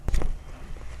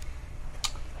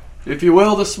If you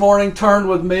will this morning, turn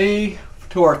with me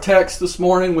to our text this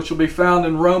morning, which will be found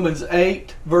in Romans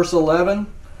 8, verse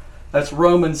 11. That's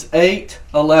Romans 8,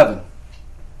 11.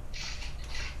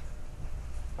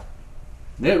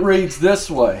 It reads this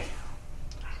way.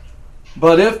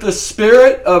 But if the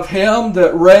Spirit of Him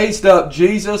that raised up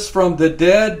Jesus from the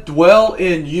dead dwell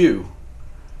in you,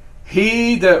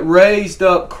 He that raised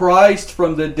up Christ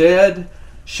from the dead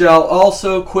shall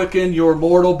also quicken your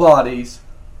mortal bodies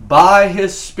by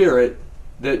His Spirit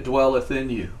that dwelleth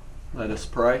in you. Let us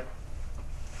pray.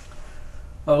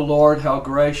 O Lord, how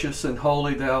gracious and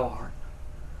holy Thou art.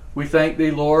 We thank Thee,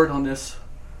 Lord, on this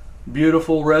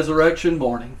beautiful resurrection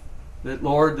morning, that,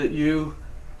 Lord, that You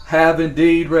have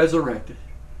indeed resurrected.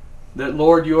 That,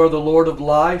 Lord, You are the Lord of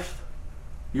life.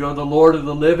 You are the Lord of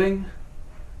the living.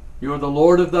 You are the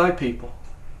Lord of Thy people.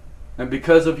 And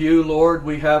because of You, Lord,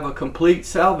 we have a complete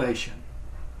salvation,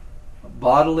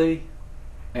 bodily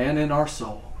and in our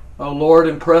soul. O Lord,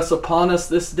 impress upon us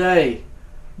this day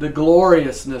the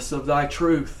gloriousness of Thy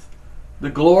truth, the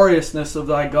gloriousness of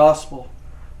Thy gospel,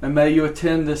 and may You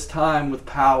attend this time with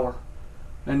power,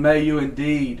 and may You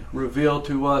indeed reveal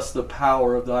to us the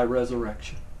power of Thy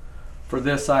resurrection. For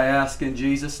this I ask in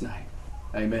Jesus' name.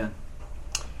 Amen.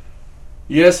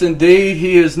 Yes, indeed,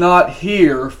 He is not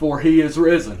here, for He is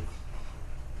risen.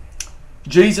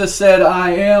 Jesus said,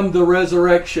 I am the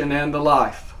resurrection and the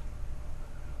life.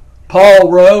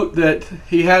 Paul wrote that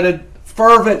he had a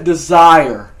fervent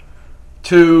desire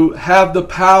to have the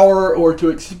power or to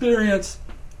experience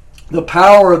the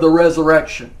power of the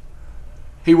resurrection.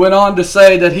 He went on to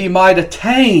say that he might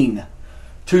attain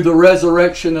to the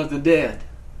resurrection of the dead.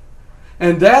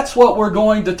 And that's what we're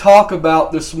going to talk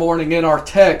about this morning in our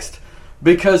text,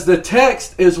 because the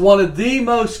text is one of the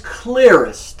most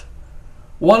clearest,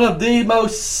 one of the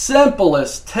most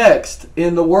simplest texts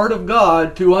in the Word of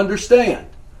God to understand.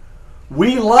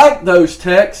 We like those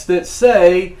texts that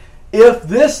say, if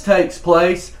this takes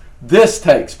place, this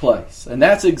takes place. And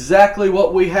that's exactly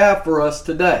what we have for us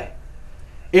today.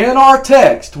 In our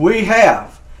text, we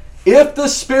have, if the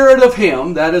Spirit of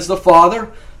Him, that is the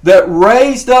Father, that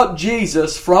raised up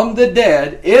Jesus from the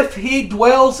dead, if He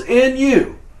dwells in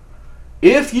you,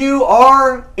 if you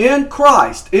are in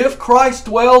Christ, if Christ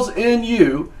dwells in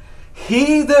you,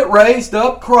 He that raised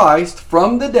up Christ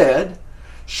from the dead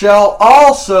shall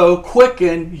also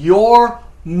quicken your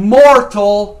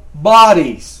mortal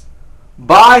bodies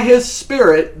by His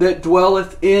Spirit that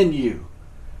dwelleth in you.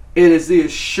 It is the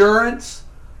assurance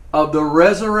of the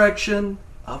resurrection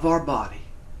of our body.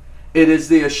 It is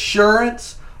the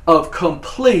assurance of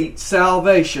complete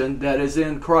salvation that is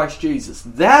in Christ Jesus.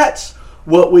 That's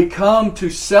what we come to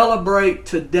celebrate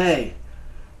today.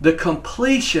 The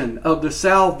completion of the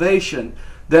salvation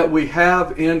that we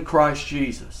have in Christ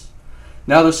Jesus.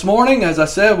 Now this morning, as I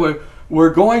said, we're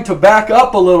going to back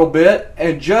up a little bit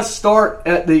and just start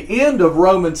at the end of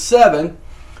Romans 7,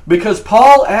 because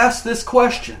Paul asked this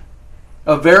question,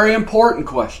 a very important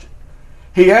question.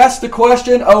 He asked the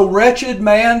question, O wretched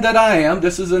man that I am,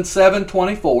 this is in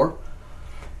 7:24,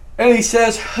 and he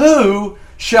says, who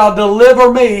shall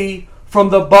deliver me from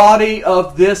the body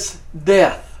of this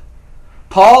death?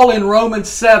 Paul in Romans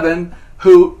 7,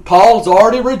 Paul's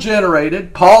already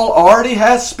regenerated, Paul already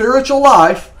has spiritual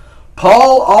life,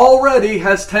 Paul already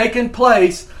has taken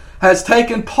part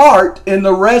in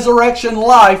the resurrection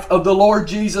life of the Lord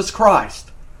Jesus Christ.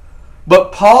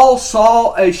 But Paul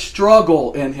saw a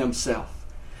struggle in himself.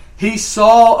 He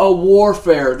saw a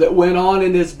warfare that went on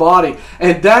in his body.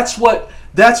 And that's what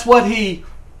he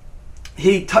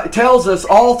tells us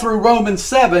all through Romans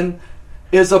 7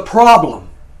 is a problem.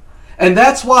 And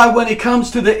that's why when he comes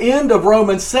to the end of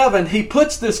Romans 7, he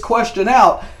puts this question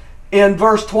out in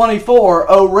verse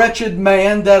 24, O wretched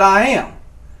man that I am.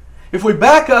 If we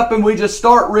back up and we just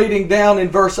start reading down in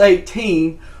verse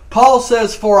 18, Paul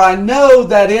says, for I know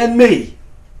that in me,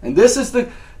 and this is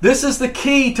the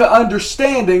key to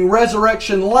understanding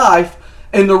resurrection life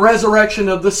and the resurrection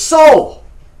of the soul.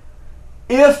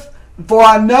 For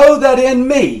I know that in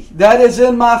me, that is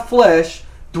in my flesh,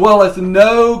 dwelleth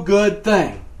no good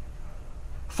thing.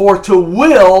 For to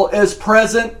will is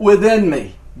present within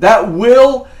me. That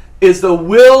will is the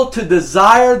will to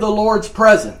desire the Lord's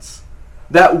presence.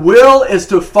 That will is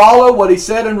to follow what he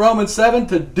said in Romans 7,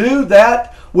 to do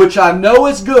that which I know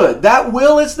is good. That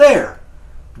will is there.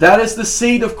 That is the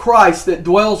seed of Christ that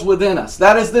dwells within us.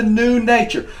 That is the new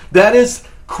nature. That is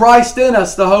Christ in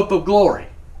us, the hope of glory.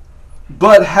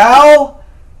 But how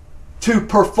to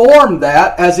perform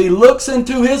that as he looks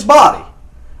into his body,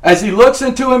 as he looks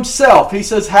into himself, he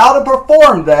says, how to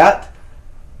perform that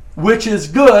which is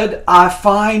good, I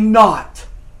find not.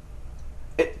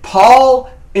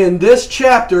 Paul in this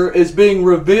chapter is being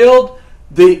revealed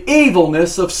the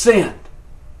evilness of sin.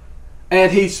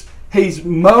 And he's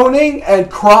moaning and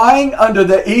crying under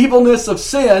the evilness of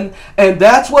sin, and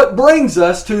that's what brings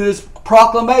us to this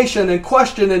proclamation and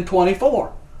question in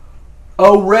 24.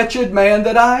 O wretched man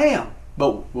that I am.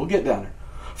 But we'll get down there.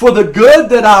 For the good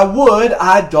that I would,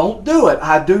 I don't do it.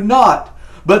 I do not.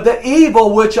 But the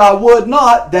evil which I would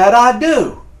not, that I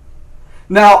do.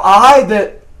 Now I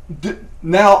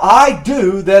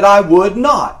do that I would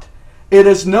not. It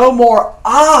is no more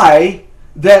I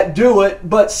that do it,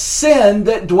 but sin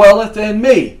that dwelleth in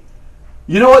me.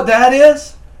 You know what that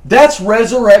is? That's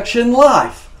resurrection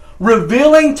life.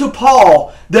 Revealing to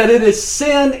Paul that it is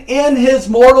sin in his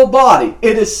mortal body.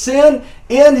 It is sin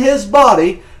in his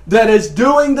body that is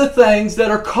doing the things that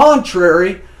are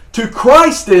contrary to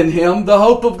Christ in him, the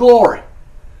hope of glory.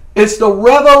 It's the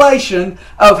revelation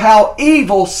of how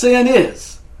evil sin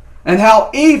is. And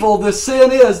how evil the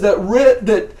sin is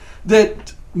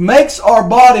that makes our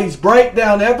bodies break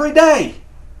down every day.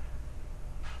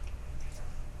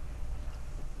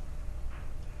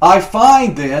 I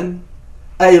find then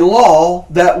a law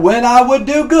that when I would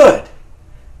do good,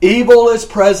 evil is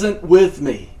present with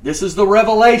me. This is the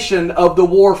revelation of the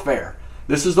warfare.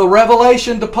 This is the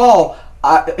revelation to Paul.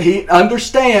 He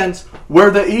understands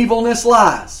where the evilness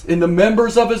lies, in the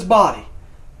members of his body,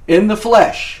 in the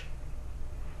flesh.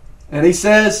 And he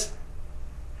says,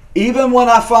 even when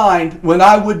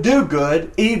I would do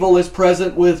good, evil is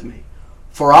present with me.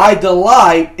 For I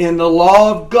delight in the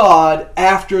law of God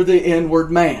after the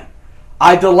inward man.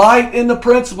 I delight in the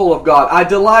principle of God. I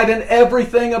delight in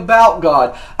everything about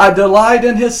God. I delight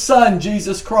in His Son,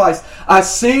 Jesus Christ. I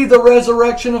see the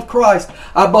resurrection of Christ.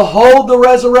 I behold the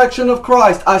resurrection of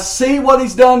Christ. I see what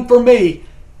He's done for me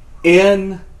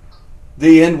in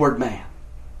the inward man,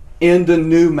 in the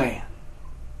new man.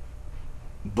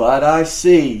 But I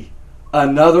see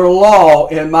another law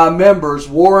in my members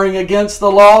warring against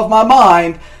the law of my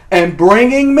mind and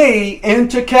bringing me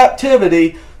into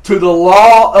captivity to the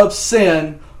law of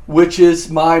sin, which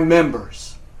is my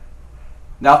members.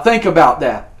 Now think about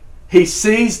that. He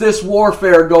sees this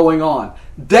warfare going on.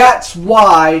 That's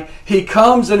why he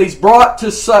comes and he's brought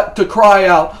to cry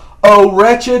out, "O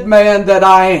wretched man that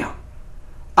I am."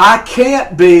 I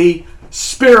can't be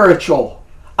spiritual.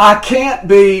 I can't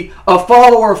be a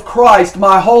follower of Christ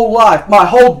my whole life, my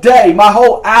whole day, my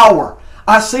whole hour.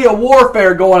 I see a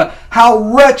warfare going on. How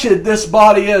wretched this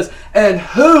body is. And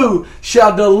who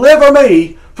shall deliver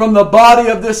me from the body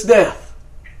of this death?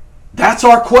 That's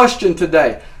our question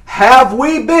today. Have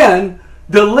we been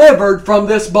delivered from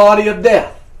this body of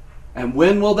death? And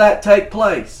when will that take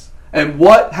place? And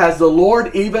what has the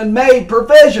Lord even made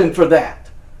provision for that?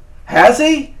 Has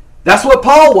He? That's what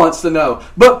Paul wants to know.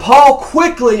 But Paul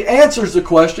quickly answers the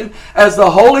question, as the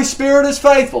Holy Spirit is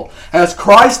faithful, as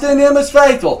Christ in him is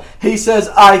faithful. He says,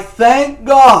 I thank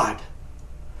God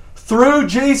through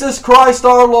Jesus Christ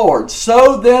our Lord.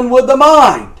 So then with the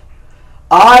mind,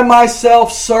 I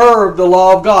myself serve the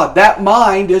law of God. That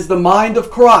mind is the mind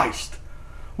of Christ.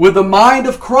 With the mind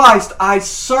of Christ, I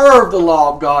serve the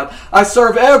law of God. I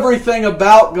serve everything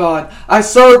about God. I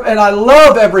serve and I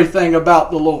love everything about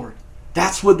the Lord.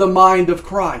 That's with the mind of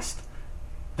Christ.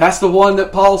 That's the one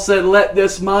that Paul said, let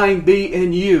this mind be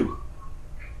in you.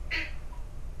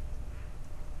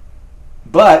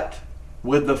 But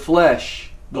with the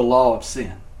flesh, the law of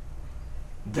sin.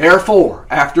 Therefore,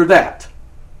 after that,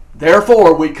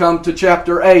 therefore we come to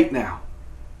chapter 8 now.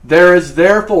 There is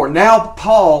therefore. Now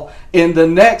Paul, in the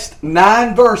next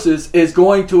 9 verses, is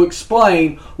going to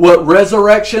explain what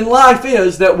resurrection life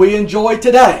is that we enjoy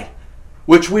today,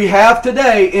 which we have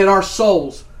today in our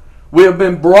souls. We have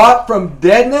been brought from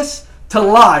deadness to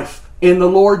life in the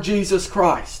Lord Jesus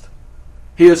Christ.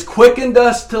 He has quickened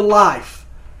us to life.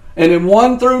 And in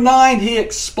 1 through 9, he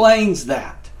explains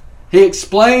that. He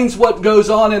explains what goes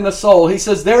on in the soul. He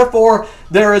says, therefore,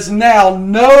 there is now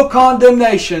no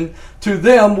condemnation to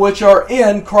them which are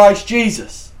in Christ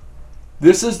Jesus.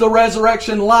 This is the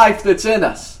resurrection life that's in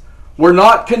us. We're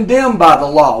not condemned by the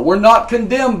law. We're not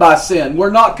condemned by sin. We're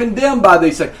not condemned by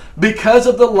these things because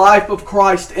of the life of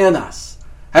Christ in us.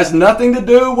 Has nothing to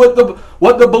do with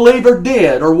what the believer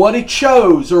did or what he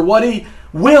chose or what he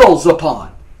wills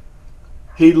upon.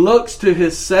 He looks to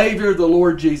his Savior, the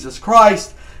Lord Jesus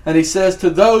Christ, and he says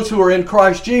to those who are in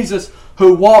Christ Jesus,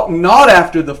 who walk not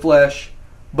after the flesh,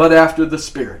 but after the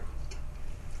Spirit.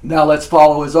 Now let's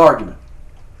follow his argument.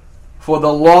 For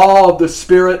the law of the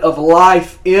Spirit of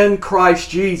life in Christ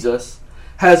Jesus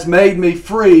has made me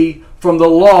free from the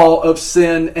law of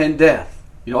sin and death.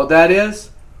 You know what that is?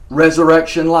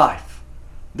 Resurrection life.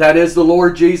 That is the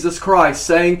Lord Jesus Christ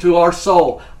saying to our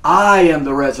soul, I am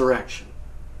the resurrection.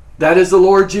 That is the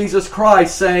Lord Jesus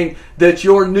Christ saying that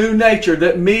your new nature,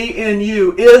 that me in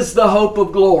you, is the hope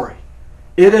of glory.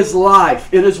 It is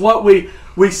life. It is what we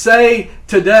say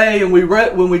today, and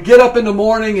when we get up in the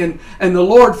morning and the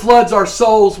Lord floods our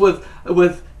souls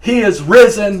with He is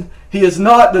risen. He is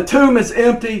not, the tomb is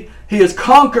empty. He has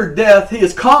conquered death. He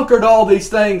has conquered all these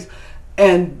things.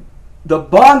 And the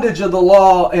bondage of the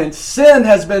law and sin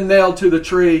has been nailed to the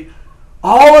tree.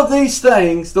 All of these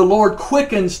things the Lord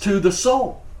quickens to the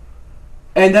soul.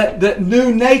 And that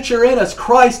new nature in us,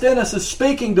 Christ in us, is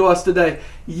speaking to us today.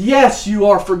 Yes, you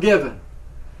are forgiven.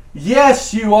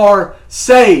 Yes, you are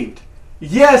saved.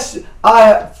 Yes, I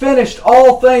have finished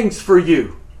all things for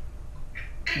you.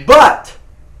 But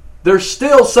there's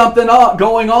still something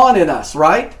going on in us,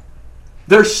 right?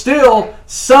 There's still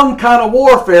some kind of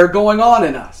warfare going on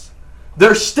in us.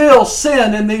 There's still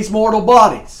sin in these mortal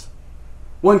bodies.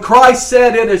 When Christ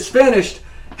said it is finished,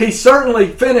 He certainly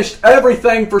finished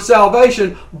everything for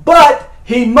salvation, but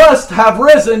He must have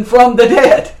risen from the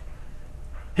dead.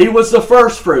 He was the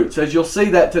first fruits, as you'll see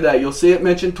that today. You'll see it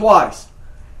mentioned twice.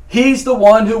 He's the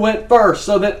one who went first,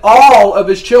 so that all of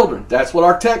His children, that's what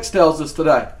our text tells us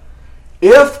today.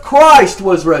 If Christ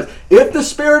was risen, if the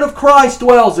Spirit of Christ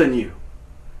dwells in you,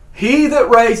 He that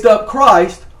raised up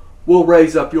Christ will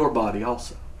raise up your body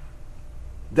also.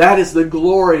 That is the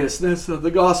gloriousness of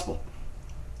the gospel.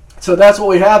 So that's what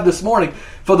we have this morning.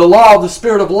 For the law of the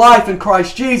Spirit of life in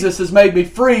Christ Jesus has made me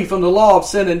free from the law of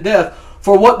sin and death.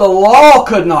 For what the law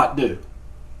could not do.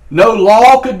 No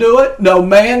law could do it. No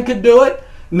man could do it.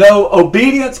 No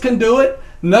obedience can do it.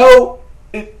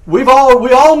 We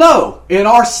all know in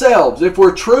ourselves, if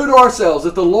we're true to ourselves,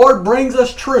 if the Lord brings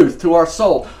us truth to our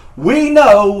soul, we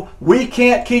know we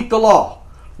can't keep the law.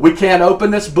 We can't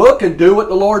open this book and do what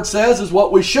the Lord says is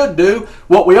what we should do,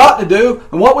 what we ought to do,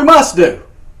 and what we must do.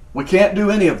 We can't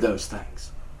do any of those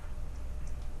things.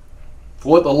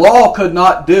 For what the law could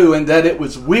not do, in that it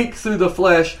was weak through the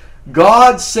flesh,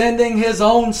 God sending His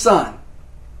own Son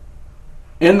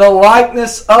in the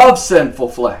likeness of sinful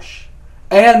flesh,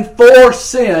 and for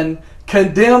sin,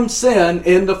 condemned sin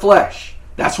in the flesh.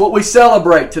 That's what we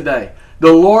celebrate today.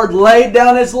 The Lord laid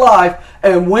down His life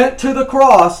and went to the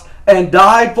cross and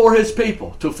died for His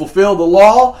people to fulfill the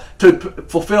law, to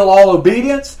fulfill all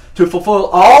obedience, to fulfill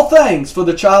all things for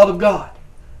the child of God.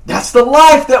 That's the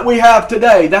life that we have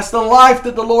today. That's the life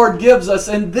that the Lord gives us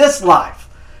in this life.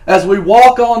 As we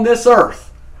walk on this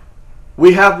earth,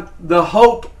 we have the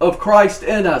hope of Christ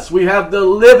in us. We have the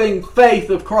living faith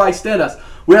of Christ in us.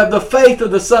 We have the faith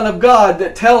of the Son of God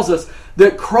that tells us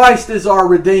that Christ is our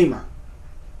Redeemer.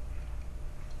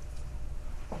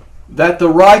 That the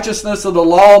righteousness of the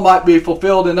law might be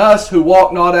fulfilled in us who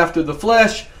walk not after the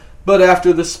flesh, but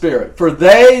after the Spirit. For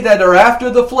they that are after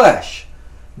the flesh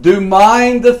do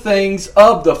mind the things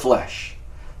of the flesh,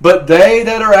 but they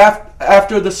that are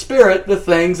after the Spirit, the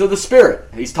things of the Spirit.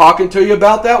 He's talking to you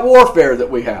about that warfare that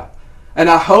we have. And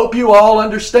I hope you all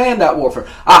understand that warfare.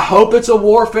 I hope it's a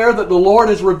warfare that the Lord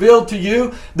has revealed to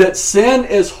you, that sin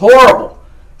is horrible.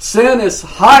 Sin is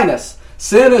heinous.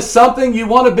 Sin is something you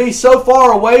want to be so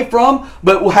far away from,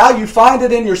 but how you find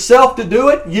it in yourself to do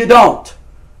it, you don't.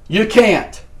 You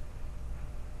can't.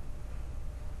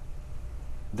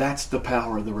 That's the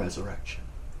power of the resurrection.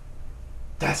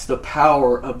 That's the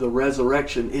power of the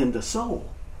resurrection in the soul.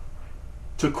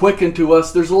 To quicken to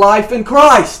us, there's life in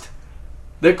Christ.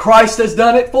 That Christ has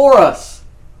done it for us.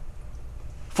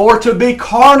 For to be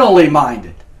carnally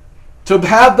minded, to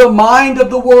have the mind of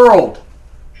the world,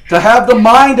 to have the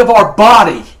mind of our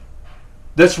body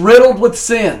that's riddled with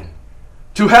sin,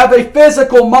 to have a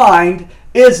physical mind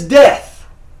is death.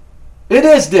 It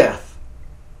is death.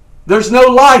 There's no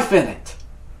life in it.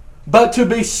 But to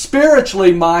be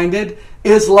spiritually minded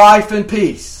is life and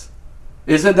peace.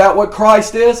 Isn't that what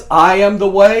Christ is? I am the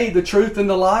way, the truth, and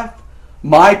the life.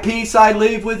 My peace I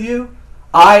leave with you.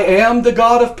 I am the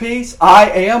God of peace. I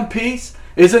am peace.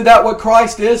 Isn't that what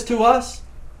Christ is to us?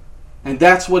 And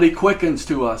that's what He quickens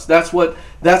to us. That's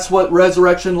what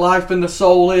resurrection life in the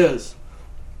soul is.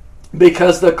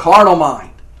 Because the carnal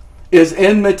mind is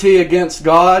enmity against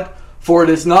God, for it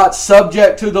is not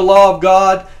subject to the law of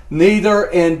God, neither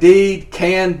indeed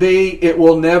can be. It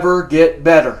will never get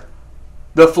better.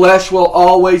 The flesh will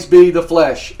always be the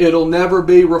flesh. It'll never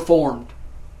be reformed.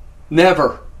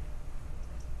 Never.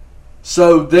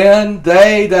 So then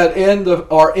they that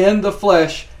are in the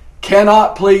flesh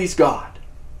cannot please God.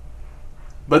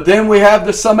 But then we have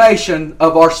the summation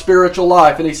of our spiritual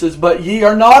life. And he says, but ye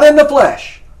are not in the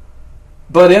flesh,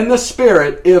 but in the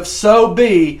Spirit, if so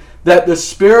be that the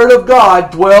Spirit of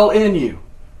God dwell in you.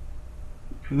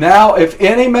 Now, if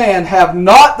any man have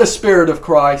not the Spirit of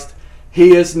Christ,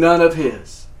 he is none of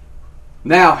his.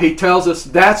 Now, he tells us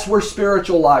that's where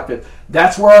spiritual life is.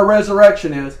 That's where our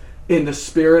resurrection is, in the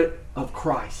Spirit of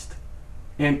Christ.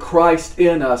 In Christ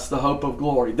in us, the hope of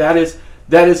glory. That is,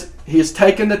 he has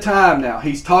taken the time now.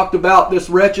 He's talked about this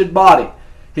wretched body.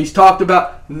 He's talked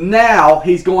about now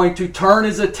he's going to turn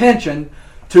his attention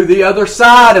to the other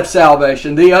side of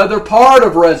salvation, the other part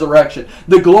of resurrection,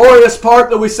 the glorious part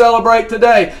that we celebrate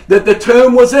today, that the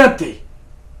tomb was empty,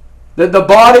 that the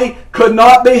body could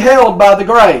not be held by the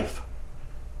grave.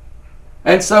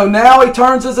 And so now he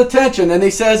turns his attention and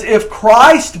he says, if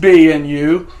Christ be in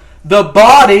you, the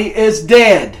body is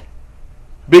dead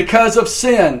because of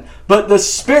sin, but the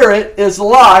Spirit is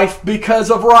life because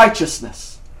of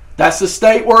righteousness. That's the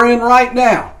state we're in right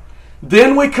now.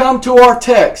 Then we come to our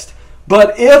text.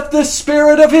 But if the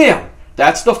Spirit of Him,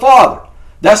 that's the Father,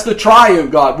 that's the Triune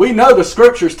God. We know the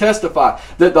Scriptures testify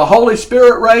that the Holy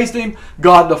Spirit raised Him,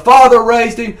 God the Father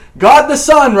raised Him, God the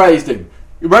Son raised Him.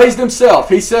 He raised Himself.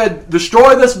 He said,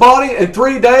 destroy this body, in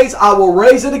 3 days I will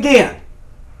raise it again.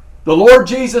 The Lord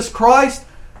Jesus Christ,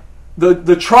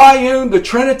 the Triune, the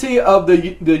Trinity of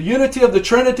the unity of the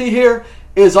Trinity here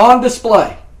is on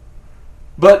display.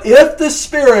 But if the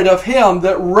Spirit of Him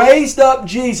that raised up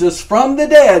Jesus from the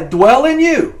dead dwell in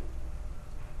you,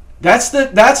 that's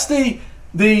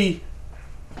the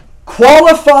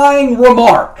qualifying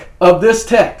remark of this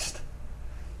text.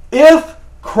 If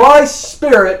Christ's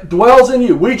Spirit dwells in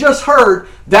you, we just heard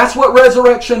that's what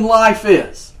resurrection life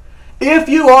is. If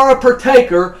you are a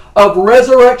partaker of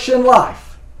resurrection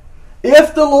life,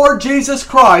 if the Lord Jesus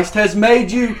Christ has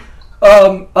made you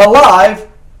alive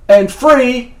and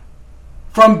free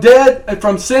from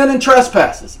from sin and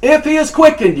trespasses, if He has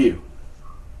quickened you,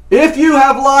 if you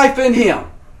have life in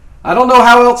Him, I don't know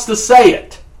how else to say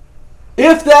it.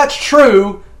 If that's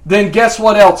true, then guess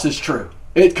what else is true?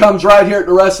 It comes right here at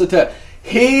the rest of the text.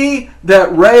 He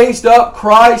that raised up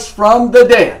Christ from the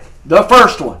dead, the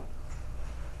first one,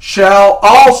 shall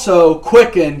also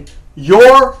quicken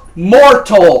your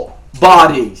mortal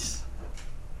bodies.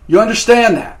 You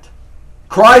understand that?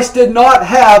 Christ did not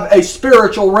have a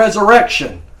spiritual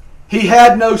resurrection. He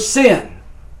had no sin.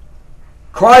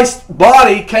 Christ's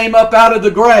body came up out of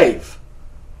the grave.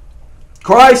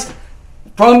 Christ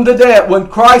from the dead, when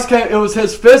Christ came, it was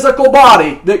His physical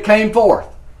body that came forth.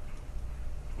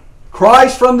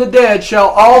 Christ from the dead shall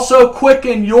also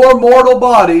quicken your mortal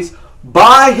bodies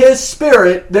by His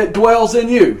Spirit that dwells in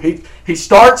you. He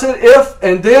starts it if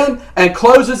and then and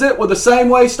closes it with the same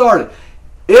way He started.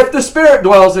 If the Spirit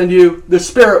dwells in you, the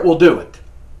Spirit will do it.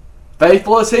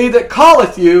 Faithful is He that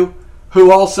calleth you,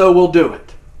 who also will do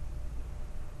it.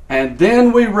 And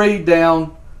then we read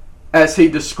down as he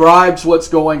describes what's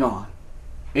going on.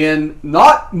 In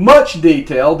not much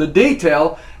detail, the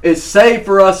detail is saved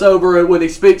for us over when he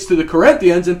speaks to the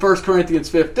Corinthians in 1 Corinthians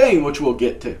 15, which we'll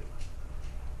get to.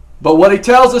 But what he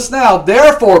tells us now,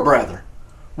 therefore, brethren,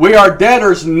 we are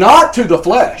debtors not to the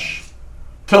flesh,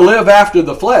 to live after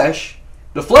the flesh.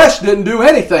 The flesh didn't do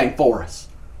anything for us.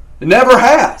 It never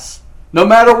has. No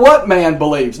matter what man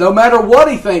believes, no matter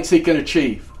what he thinks he can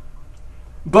achieve.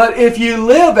 But if you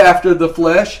live after the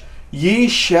flesh, ye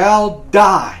shall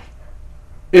die.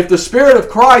 If the Spirit of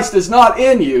Christ is not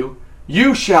in you,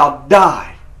 you shall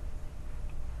die.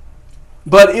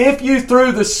 But if you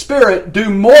through the Spirit do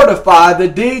mortify the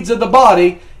deeds of the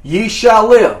body, ye shall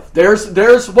live.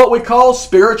 There's what we call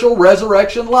spiritual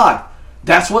resurrection life.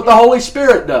 That's what the Holy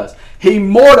Spirit does. He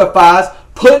mortifies,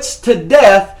 puts to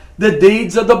death the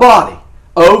deeds of the body.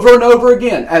 Over and over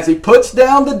again. As He puts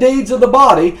down the deeds of the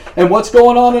body and what's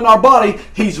going on in our body,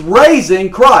 He's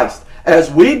raising Christ. As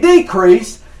we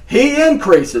decrease, He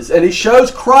increases. And He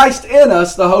shows Christ in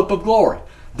us the hope of glory.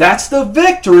 That's the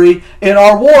victory in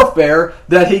our warfare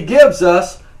that He gives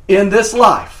us in this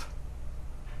life.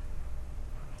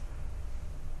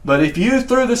 But if you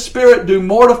through the Spirit do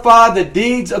mortify the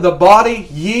deeds of the body,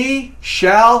 ye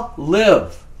shall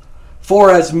live.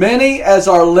 For as many as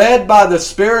are led by the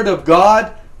Spirit of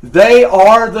God, they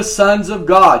are the sons of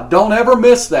God. Don't ever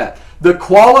miss that. The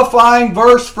qualifying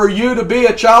verse for you to be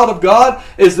a child of God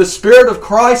is the Spirit of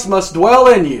Christ must dwell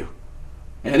in you.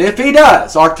 And if He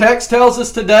does, our text tells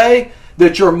us today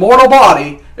that your mortal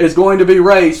body is going to be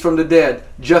raised from the dead,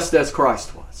 just as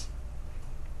Christ was.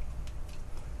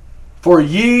 For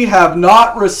ye have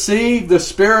not received the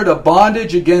spirit of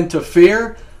bondage again to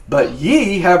fear, but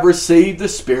ye have received the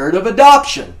Spirit of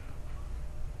adoption,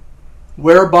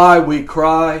 whereby we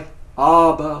cry,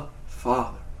 Abba,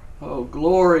 Father. Oh,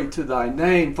 glory to Thy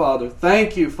name, Father.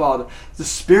 Thank You, Father. The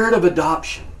Spirit of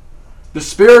adoption. The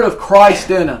Spirit of Christ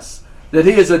in us. that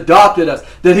He has adopted us,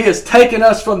 that He has taken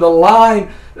us from the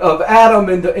line of Adam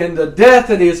into death,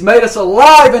 and He has made us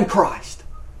alive in Christ.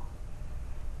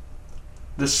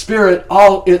 The Spirit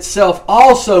itself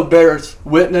also bears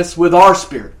witness with our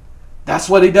spirit. That's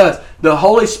what He does. The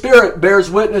Holy Spirit bears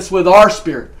witness with our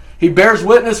spirit. He bears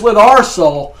witness with our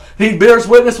soul. He bears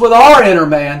witness with our inner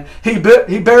man. He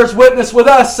bears witness with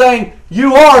us, saying,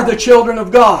 you are the children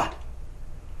of God.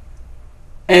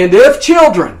 And if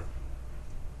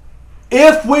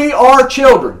we are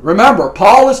children, remember,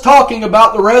 Paul is talking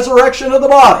about the resurrection of the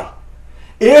body.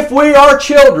 If we are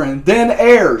children, then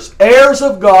heirs, heirs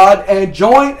of God, and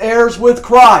joint heirs with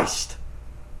Christ.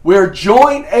 We're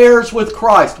joint heirs with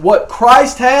Christ. What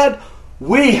Christ had,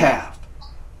 we have.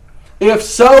 If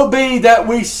so be that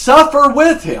we suffer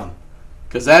with Him,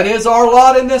 because that is our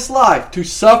lot in this life, to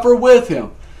suffer with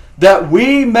Him, that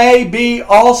we may be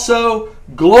also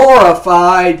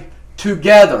glorified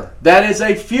together. That is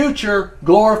a future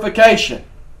glorification.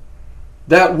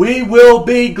 That we will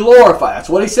be glorified. That's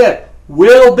what he said.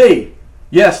 Will be.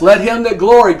 Yes, let him that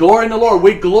glory in the Lord.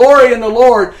 We glory in the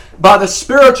Lord by the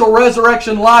spiritual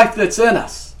resurrection life that's in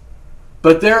us.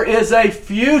 But there is a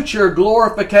future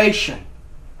glorification.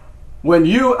 When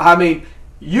you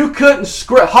couldn't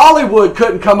script, Hollywood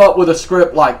couldn't come up with a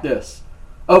script like this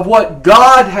of what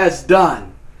God has done.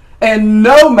 And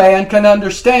no man can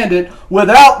understand it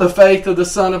without the faith of the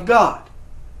Son of God.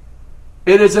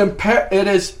 It is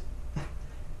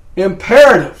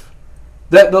imperative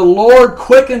that the Lord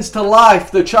quickens to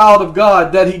life the child of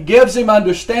God, that He gives him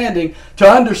understanding to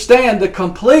understand the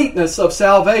completeness of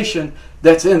salvation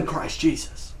that's in Christ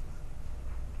Jesus.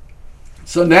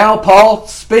 So now Paul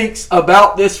speaks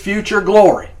about this future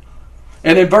glory.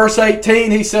 And in verse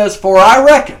 18 he says, for I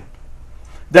reckon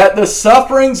that the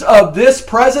sufferings of this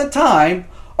present time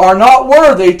are not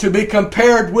worthy to be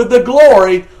compared with the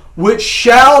glory which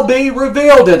shall be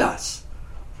revealed in us.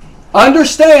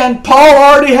 Understand, Paul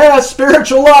already has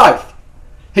spiritual life.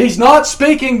 He's not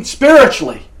speaking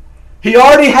spiritually. He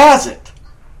already has it.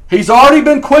 He's already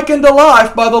been quickened to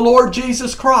life by the Lord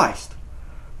Jesus Christ.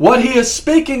 What he is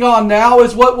speaking on now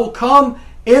is what will come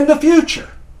in the future.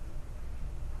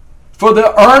 For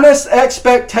the earnest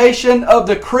expectation of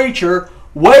the creature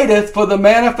waiteth for the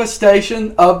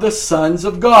manifestation of the sons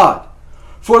of God.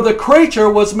 For the creature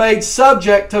was made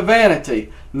subject to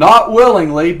vanity, not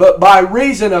willingly, but by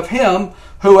reason of Him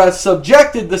who has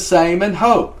subjected the same in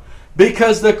hope.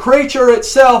 Because the creature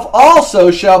itself also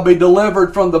shall be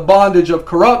delivered from the bondage of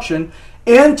corruption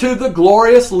into the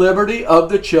glorious liberty of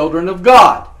the children of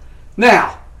God.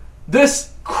 Now,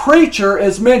 this creature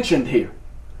is mentioned here.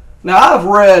 Now, I've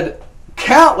read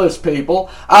countless people,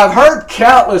 I've heard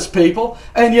countless people,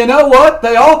 and you know what?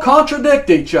 They all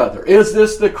contradict each other. Is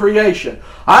this the creation?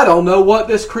 I don't know what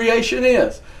this creation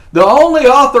is. The only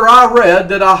author I read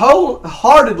that I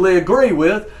wholeheartedly agree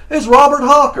with is Robert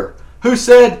Hawker, who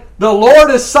said, the Lord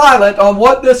is silent on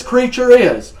what this creature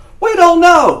is. We don't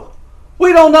know.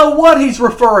 We don't know what he's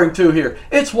referring to here.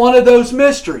 It's one of those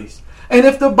mysteries. And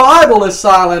if the Bible is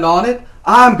silent on it,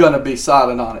 I'm going to be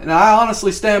silent on it. And I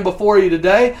honestly stand before you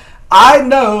today. I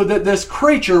know that this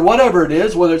creature, whatever it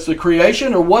is, whether it's the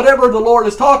creation or whatever the Lord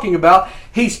is talking about,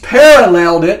 He's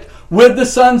paralleled it with the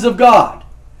sons of God.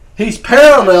 He's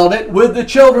paralleled it with the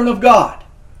children of God.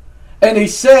 And He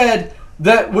said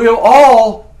that we'll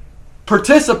all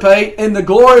participate in the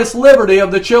glorious liberty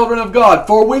of the children of God.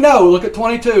 For we know, look at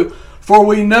 22, for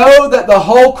we know that the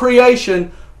whole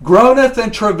creation groaneth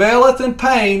and travaileth in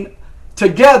pain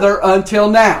together until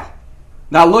now.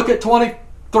 Now look at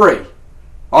 23.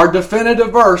 Our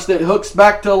definitive verse that hooks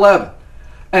back to 11.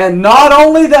 And not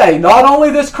only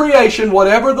this creation,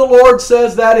 whatever the Lord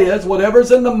says that is,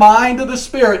 whatever's in the mind of the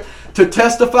Spirit to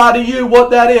testify to you what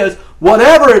that is,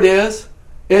 whatever it is,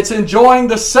 it's enjoying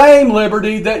the same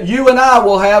liberty that you and I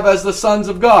will have as the sons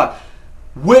of God,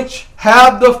 which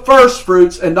have the first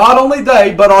fruits, and not only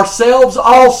they, but ourselves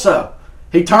also.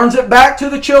 He turns it back to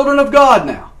the children of God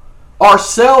now.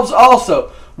 Ourselves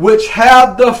also, which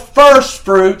have the first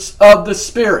fruits of the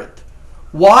Spirit.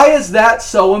 Why is that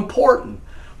so important?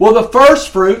 Well, the first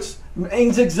fruits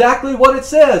means exactly what it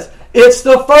says. It's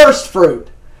the first fruit.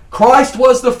 Christ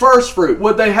was the first fruit.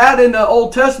 What they had in the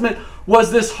Old Testament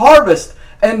was this harvest.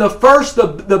 And the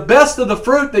best of the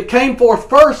fruit that came forth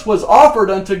first was offered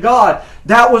unto God.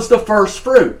 That was the first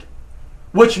fruit,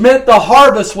 which meant the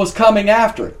harvest was coming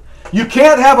after it. You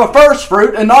can't have a first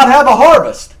fruit and not have a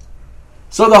harvest.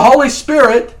 So the Holy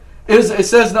Spirit it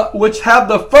says, which have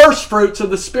the first fruits of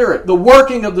the Spirit, the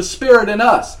working of the Spirit in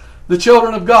us, the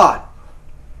children of God.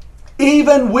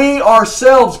 Even we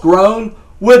ourselves groan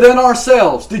within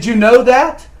ourselves. Did you know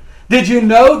that? Did you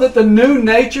know that the new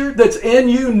nature that's in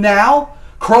you now,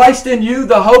 Christ in you,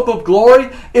 the hope of glory,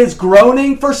 is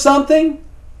groaning for something?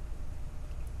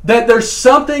 That there's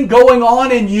something going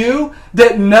on in you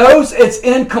that knows it's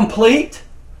incomplete?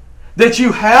 That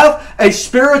you have a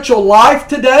spiritual life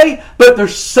today, but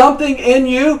there's something in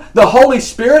you, the Holy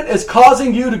Spirit is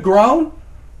causing you to groan?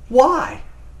 Why?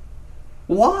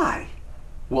 Why?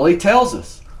 Well, he tells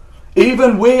us.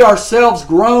 Even we ourselves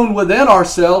groan within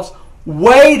ourselves,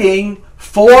 waiting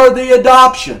for the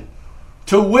adoption,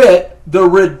 to wit, the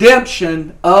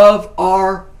redemption of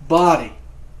our body.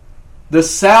 The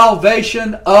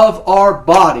salvation of our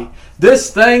body.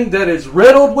 This thing that is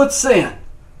riddled with sin.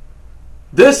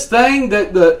 This thing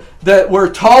that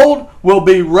we're told will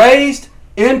be raised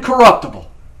incorruptible.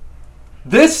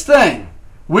 This thing,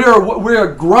 we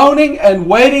are groaning and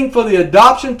waiting for the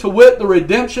adoption, to wit, the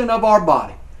redemption of our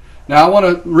body. Now I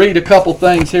want to read a couple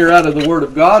things here out of the Word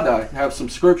of God. I have some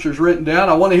scriptures written down.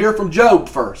 I want to hear from Job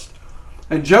first.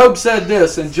 And Job said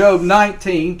this in Job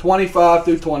 19, 25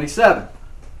 through 27.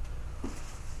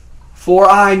 For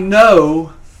I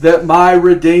know that my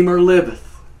Redeemer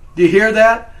liveth. Do you hear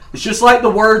that? It's just like the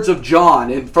words of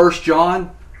John in 1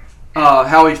 John,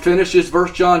 how he finishes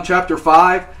 1 John chapter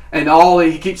 5, and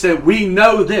he keeps saying, we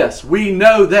know this, we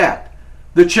know that.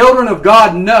 The children of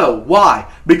God know.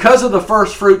 Why? Because of the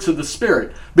first fruits of the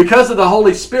Spirit. Because of the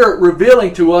Holy Spirit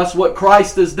revealing to us what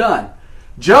Christ has done.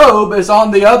 Job is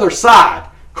on the other side.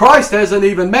 Christ hasn't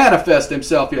even manifested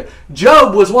himself yet.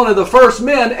 Job was one of the first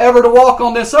men ever to walk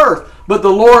on this earth. But the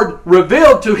Lord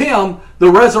revealed to him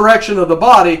the resurrection of the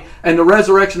body and the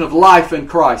resurrection of life in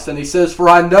Christ. And he says, for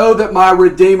I know that my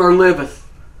Redeemer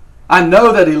liveth. I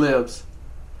know that he lives.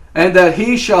 And that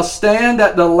he shall stand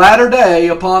at the latter day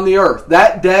upon the earth.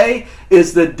 That day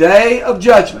is the day of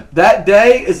judgment. That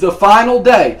day is the final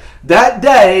day. That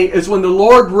day is when the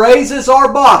Lord raises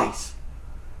our bodies.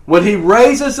 When he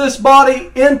raises this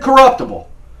body incorruptible.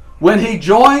 When he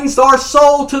joins our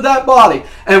soul to that body.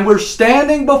 And we're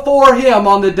standing before him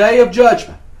on the day of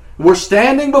judgment. We're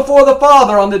standing before the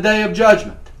Father on the day of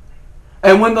judgment.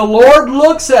 And when the Lord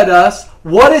looks at us,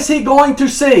 what is he going to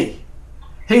see?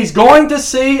 He's going to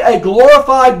see a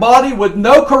glorified body with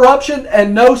no corruption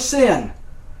and no sin.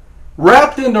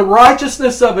 Wrapped in the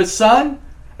righteousness of his Son.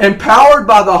 Empowered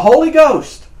by the Holy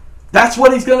Ghost. That's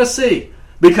what he's going to see.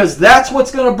 Because that's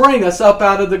what's going to bring us up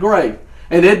out of the grave.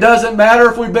 And it doesn't matter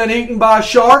if we've been eaten by a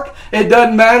shark. It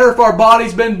doesn't matter if our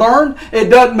body's been burned. It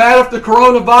doesn't matter if the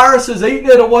coronavirus has eaten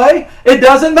it away. It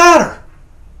doesn't matter.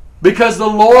 Because the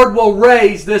Lord will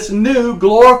raise this new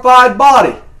glorified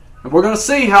body. And we're going to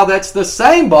see how that's the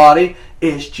same body.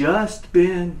 It's just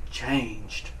been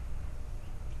changed.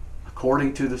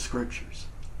 According to the Scriptures.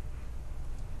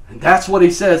 And that's what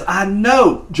he says. I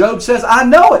know. Job says, I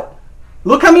know it.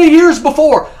 Look how many years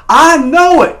before. I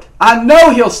know it. I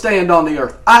know he'll stand on the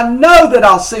earth. I know that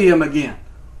I'll see him again.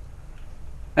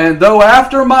 And though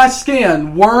after my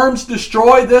skin worms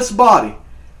destroy this body,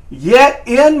 yet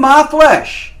in my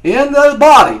flesh, in the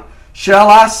body, shall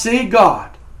I see God.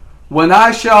 When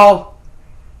I shall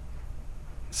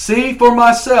see for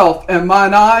myself, and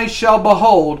mine eyes shall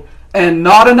behold, and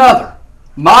not another.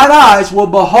 Mine eyes will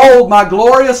behold my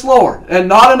glorious Lord, and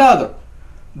not another.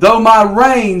 Though my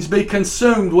reins be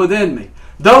consumed within me.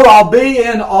 Though I'll be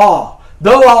in awe.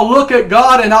 Though I'll look at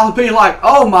God and I'll be like,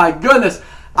 oh my goodness,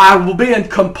 I will be in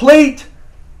complete,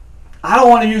 I don't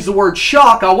want to use the word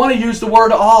shock, I want to use the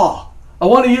word awe. I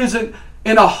want to use it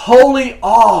in a holy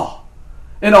awe.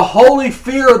 In a holy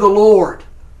fear of the Lord.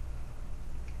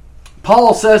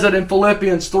 Paul says it in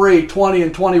Philippians 3, 20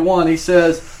 and 21. He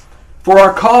says, for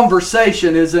our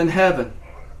conversation is in heaven.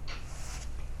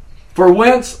 For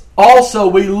whence also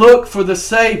we look for the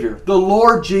Savior, the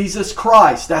Lord Jesus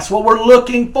Christ. That's what we're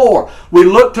looking for. We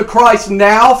look to Christ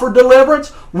now for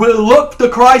deliverance. We'll look to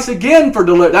Christ again for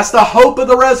deliverance. That's the hope of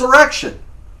the resurrection.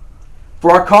 For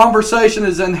our conversation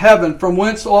is in heaven, from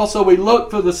whence also we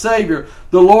look for the Savior,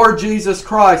 the Lord Jesus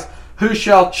Christ, who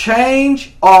shall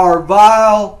change our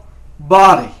vile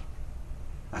body.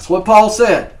 That's what Paul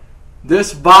said.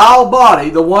 This vile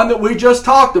body, the one that we just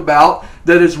talked about,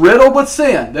 that is riddled with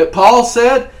sin, that Paul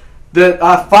said that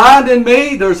I find in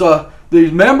me,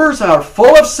 these members are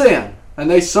full of sin, and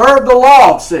they serve the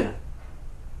law of sin.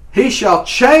 He shall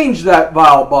change that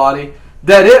vile body,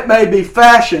 that it may be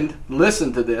fashioned,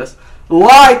 listen to this,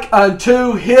 like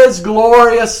unto his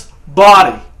glorious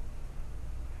body.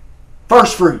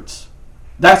 First fruits.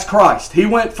 That's Christ. He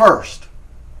went first.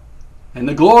 And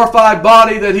the glorified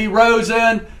body that he rose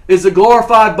in is the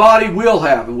glorified body we'll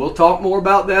have. And we'll talk more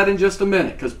about that in just a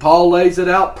minute, because Paul lays it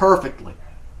out perfectly.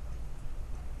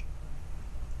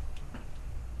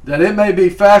 that it may be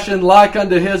fashioned like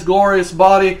unto his glorious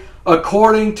body,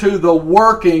 according to the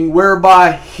working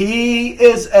whereby he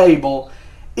is able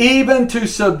even to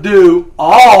subdue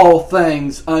all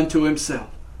things unto himself.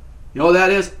 You know what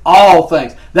that is? All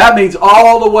things. That means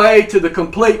all the way to the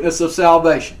completeness of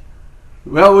salvation.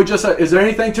 Well, is there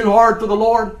anything too hard for the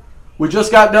Lord? We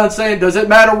just got done saying, does it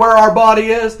matter where our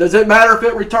body is? Does it matter if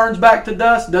it returns back to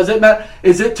dust? Does it matter?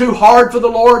 Is it too hard for the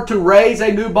Lord to raise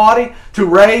a new body, to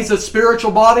raise a spiritual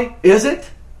body? Is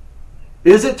it?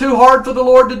 Is it too hard for the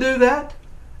Lord to do that?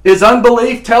 Is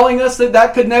unbelief telling us that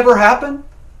that could never happen?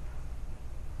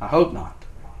 I hope not.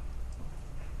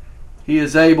 He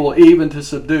is able even to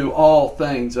subdue all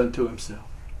things unto himself.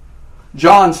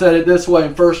 John said it this way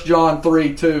in 1 John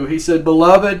 3:2. He said,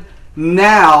 Beloved,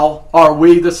 now are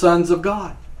we the sons of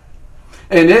God,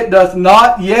 and it doth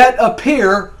not yet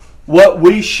appear what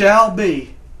we shall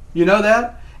be. You know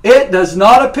that? It does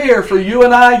not appear for you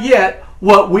and I yet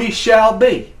what we shall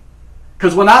be.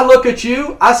 Because when I look at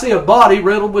you, I see a body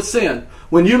riddled with sin.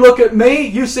 When you look at me,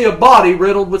 you see a body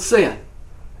riddled with sin.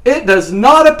 It does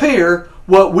not appear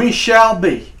what we shall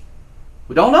be.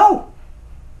 We don't know.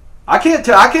 I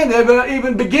can't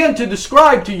even begin to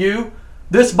describe to you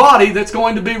this body that's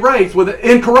going to be raised with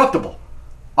incorruptible.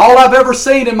 All I've ever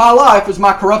seen in my life is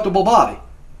my corruptible body.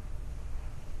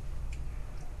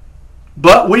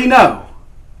 But we know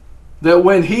that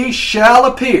when he shall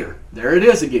appear, there it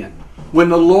is again, when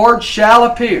the Lord shall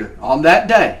appear on that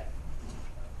day,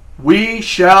 we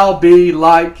shall be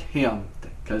like him.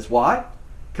 Because why?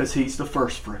 Because he's the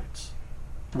first fruits.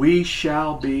 We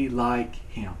shall be like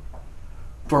him.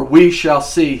 For we shall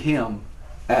see him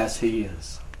as he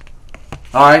is.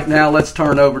 All right, now let's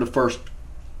turn over to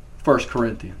 1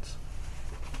 Corinthians.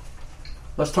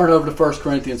 Let's turn over to 1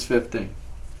 Corinthians 15.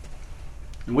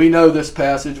 And we know this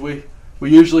passage. We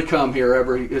usually come here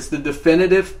it's the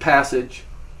definitive passage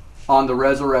on the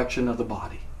resurrection of the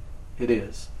body. It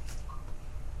is.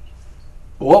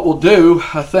 What we'll do,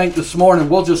 I think this morning,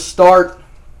 we'll just start.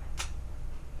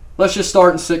 Let's just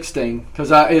start in 16,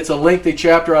 because it's a lengthy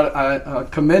chapter. I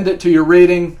commend it to your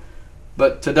reading,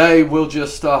 but today we'll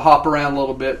just hop around a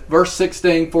little bit. Verse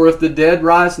 16, For if the dead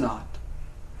rise not,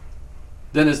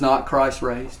 then is not Christ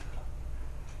raised?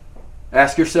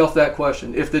 Ask yourself that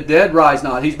question. If the dead rise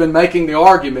not, he's been making the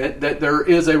argument that there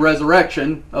is a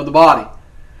resurrection of the body.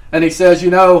 And he says,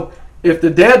 if the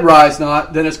dead rise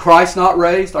not, then is Christ not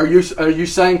raised? Are you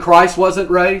saying Christ wasn't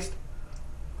raised?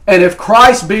 And if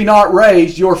Christ be not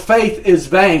raised, your faith is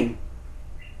vain,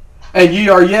 and ye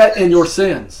are yet in your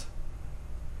sins.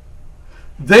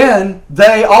 Then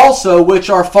they also which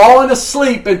are fallen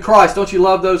asleep in Christ. Don't you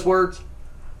love those words?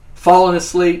 Fallen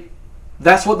asleep.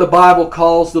 That's what the Bible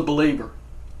calls the believer.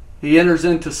 He enters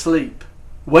into sleep,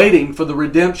 waiting for the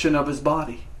redemption of his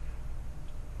body.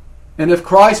 And if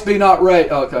Christ be not raised,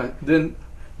 then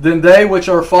they which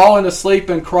are fallen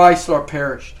asleep in Christ are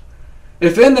perished.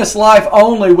 If in this life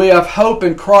only we have hope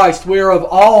in Christ, we are of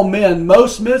all men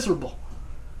most miserable.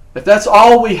 If that's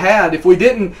all we had, if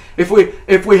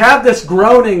we have this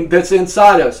groaning that's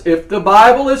inside us, if the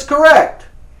Bible is correct,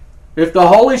 if the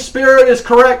Holy Spirit is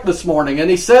correct this morning, and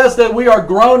he says that we are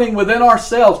groaning within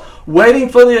ourselves, waiting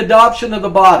for the adoption of the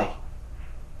body,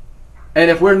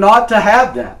 and if we're not to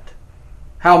have that,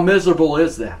 how miserable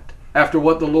is that after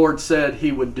what the Lord said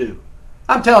he would do?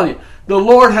 I'm telling you, the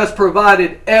Lord has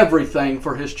provided everything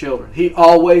for his children. He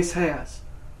always has.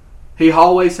 He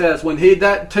always has. When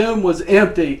that tomb was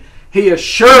empty, he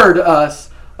assured us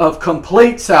of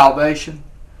complete salvation.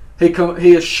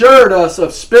 He assured us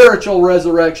of spiritual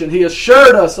resurrection. He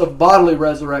assured us of bodily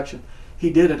resurrection. He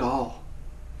did it all.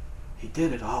 He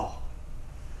did it all.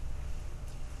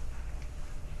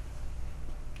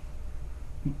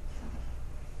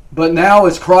 But now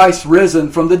is Christ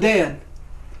risen from the dead,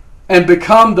 and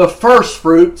become the first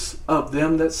fruits of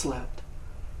them that slept.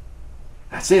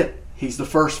 That's it. He's the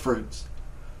first fruits.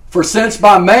 For since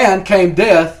by man came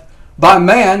death, by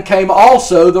man came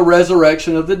also the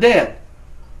resurrection of the dead.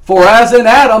 For as in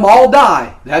Adam all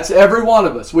die, that's every one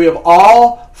of us. We have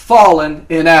all fallen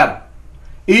in Adam.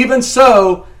 Even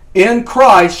so, in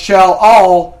Christ shall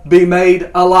all be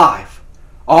made alive.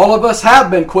 All of us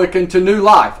have been quickened to new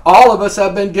life. All of us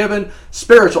have been given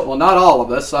spiritual. Well, not all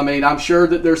of us. I'm sure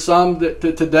that there's some that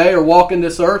today are walking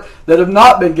this earth that have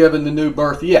not been given the new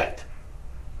birth yet.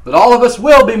 But all of us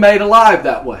will be made alive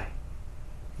that way.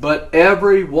 But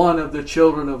every one of the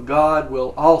children of God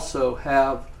will also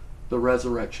have the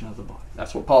resurrection of the body.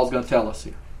 That's what Paul's going to tell us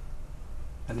here.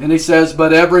 And then he says,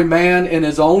 but every man in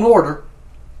his own order,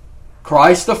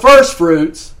 Christ the first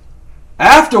fruits,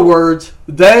 afterwards,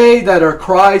 they that are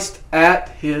Christ at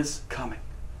his coming.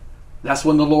 That's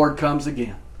when the Lord comes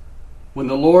again. when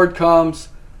the Lord comes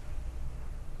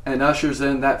and ushers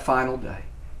in that final day.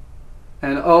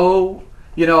 And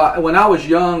when I was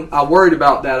young, I worried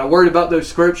about that. I worried about those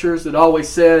scriptures that always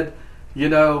said,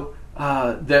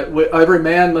 that every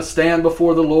man must stand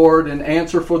before the Lord and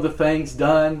answer for the things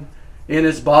done in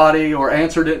his body, or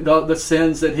answered the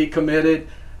sins that he committed.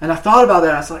 And I thought about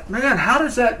that. I was like, man, how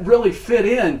does that really fit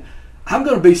in? I'm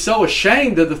going to be so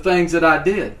ashamed of the things that I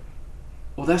did.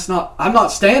 Well, I'm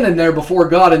not standing there before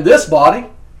God in this body.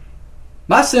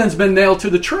 My sin's been nailed to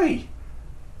the tree.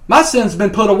 My sin's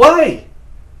been put away.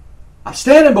 I'm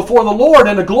standing before the Lord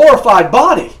in a glorified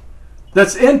body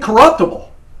that's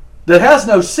incorruptible, that has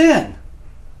no sin.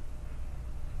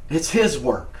 It's His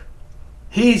work.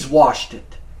 He's washed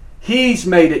it. He's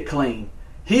made it clean.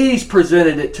 He's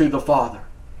presented it to the Father.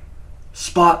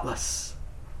 Spotless.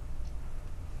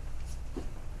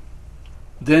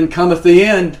 Then cometh the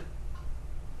end,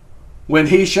 when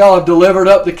He shall have delivered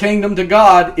up the kingdom to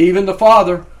God, even the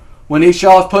Father, when He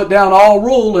shall have put down all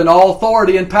rule and all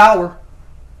authority and power.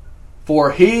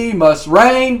 For He must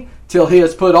reign till He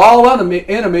has put all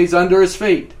enemies under His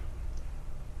feet.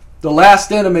 The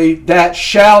last enemy that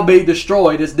shall be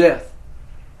destroyed is death.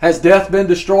 Has death been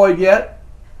destroyed yet?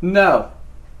 No.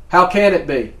 How can it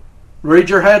be? Read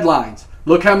your headlines.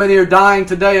 Look how many are dying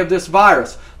today of this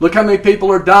virus. Look how many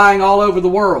people are dying all over the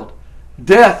world.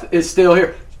 Death is still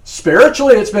here.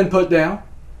 Spiritually, it's been put down.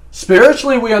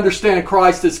 Spiritually, we understand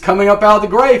Christ is coming up out of the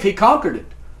grave. He conquered it.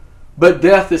 But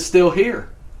death is still here.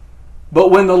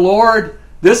 But when the Lord,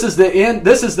 this is the end,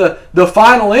 this is the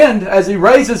final end as He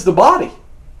raises the body.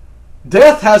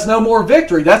 Death has no more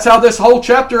victory. That's how this whole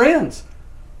chapter ends.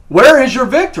 Where is your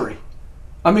victory?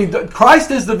 I mean, Christ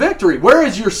is the victory. Where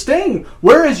is your sting?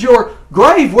 Where is your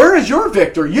grave? Where is your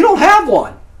victory? You don't have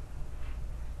one.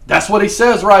 That's what He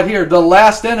says right here. The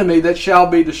last enemy that shall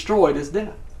be destroyed is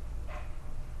death.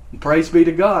 And praise be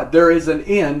to God. There is an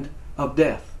end of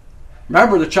death.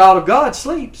 Remember, the child of God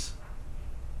sleeps.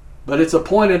 But it's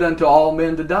appointed unto all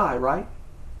men to die, right?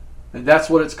 And that's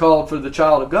what it's called for the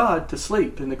child of God, to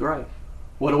sleep in the grave.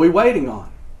 What are we waiting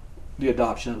on? The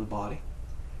adoption of the body.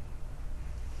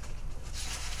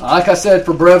 Like I said,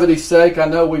 for brevity's sake, I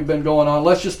know we've been going on.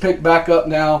 Let's just pick back up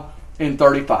now in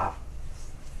 35.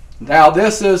 Now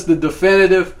this is the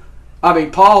definitive.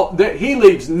 Paul, he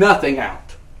leaves nothing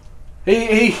out.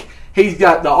 He's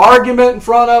got the argument in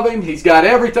front of him. He's got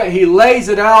everything. He lays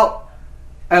it out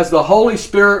as the Holy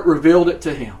Spirit revealed it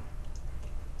to him.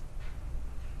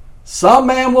 Some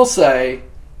man will say,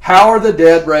 how are the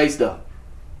dead raised up?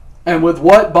 And with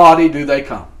what body do they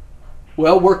come?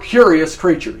 Well, we're curious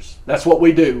creatures. That's what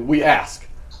we do. We ask.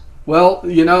 Well,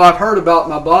 I've heard about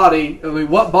my body.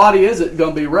 What body is it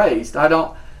going to be raised?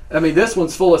 This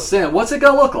one's full of sin. What's it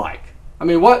going to look like?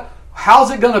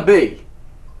 How's it going to be?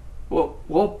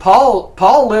 Well,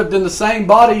 Paul lived in the same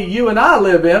body you and I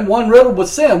live in, one riddled with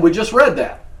sin. We just read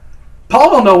that. Paul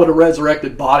don't know what a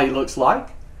resurrected body looks like.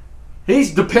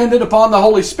 He's dependent upon the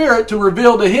Holy Spirit to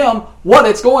reveal to him what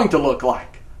it's going to look like.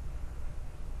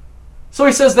 So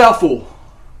he says, thou fool,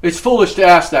 it's foolish to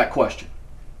ask that question.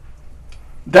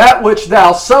 That which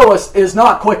thou sowest is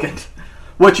not quickened.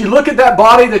 What you look at that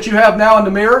body that you have now in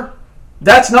the mirror,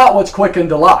 that's not what's quickened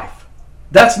to life.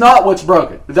 That's not what's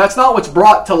broken. That's not what's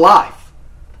brought to life.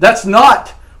 That's not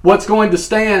what's going to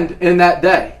stand in that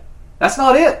day. That's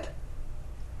not it.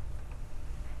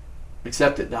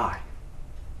 Except it die.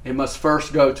 It must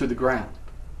first go to the ground.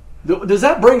 Does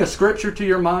that bring a scripture to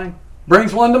your mind?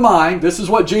 Brings one to mind. This is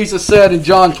what Jesus said in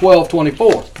John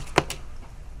 12:24.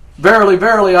 Verily,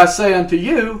 verily, I say unto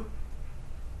you,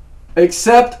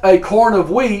 except a corn of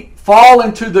wheat fall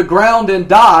into the ground and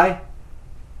die,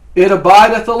 it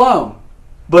abideth alone.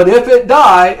 But if it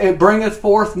die, it bringeth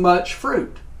forth much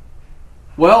fruit.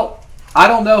 Well, I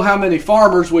don't know how many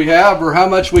farmers we have or how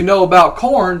much we know about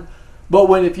corn, but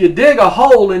if you dig a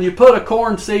hole and you put a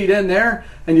corn seed in there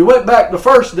and you went back the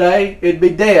first day, it'd be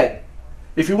dead.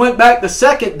 If you went back the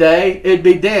second day, it'd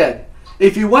be dead.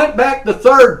 If you went back the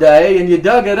third day and you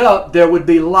dug it up, there would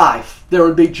be life. There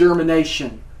would be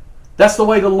germination. That's the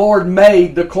way the Lord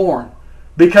made the corn,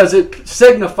 because it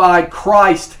signified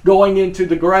Christ going into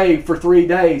the grave for 3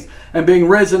 days and being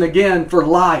risen again for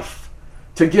life,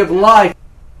 to give life.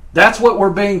 That's what we're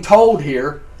being told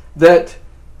here, that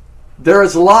there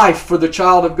is life for the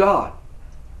child of God,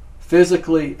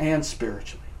 physically and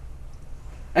spiritually.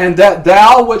 And that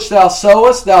thou which thou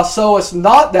sowest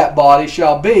not that body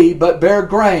shall be, but bear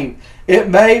grain. It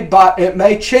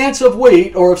may chance of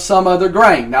wheat or of some other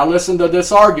grain. Now listen to this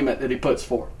argument that he puts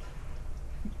forth.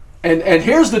 And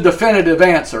here's the definitive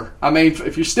answer.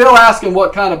 If you're still asking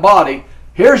what kind of body,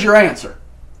 here's your answer.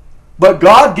 But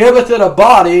God giveth it a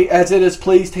body as it has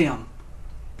pleased him.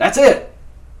 That's it.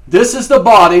 This is the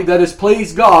body that has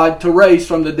pleased God to raise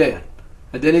from the dead.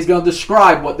 And then he's going to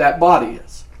describe what that body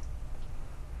is.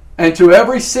 And to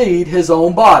every seed his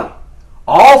own body.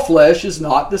 All flesh is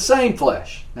not the same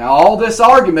flesh. Now all this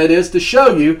argument is to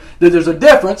show you that there's a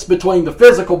difference between the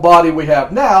physical body we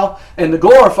have now and the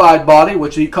glorified body,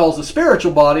 which he calls the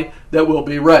spiritual body, that will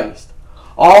be raised.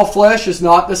 All flesh is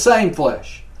not the same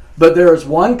flesh. But there is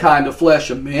one kind of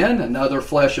flesh of men, another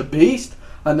flesh of beasts,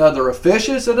 another of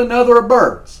fishes, and another of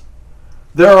birds.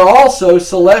 There are also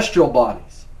celestial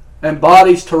bodies, and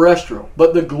bodies terrestrial.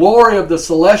 But the glory of the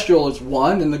celestial is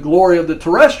one, and the glory of the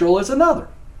terrestrial is another.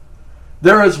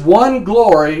 There is one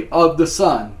glory of the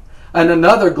sun, and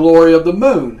another glory of the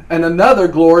moon, and another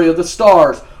glory of the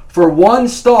stars. For one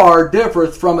star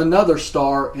differeth from another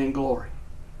star in glory.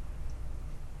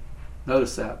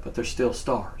 Notice that, but they're still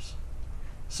stars.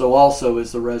 So also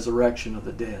is the resurrection of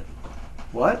the dead.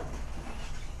 What?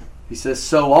 He says,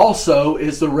 so also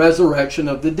is the resurrection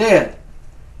of the dead.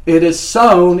 It is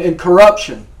sown in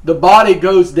corruption. The body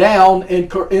goes down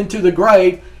into the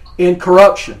grave in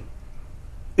corruption.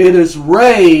 It is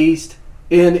raised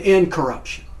in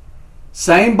incorruption.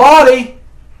 Same body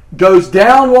goes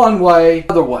down one way,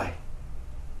 other way.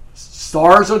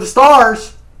 Stars are the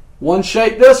stars. One's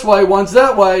shaped this way, one's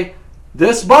that way.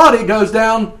 This body goes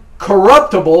down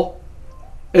corruptible.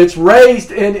 It's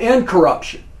raised in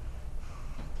incorruption.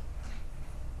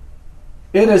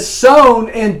 It is sown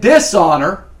in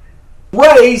dishonor,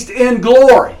 raised in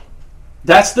glory.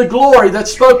 That's the glory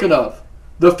that's spoken of.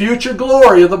 The future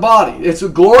glory of the body. It's a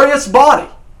glorious body.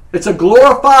 It's a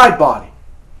glorified body.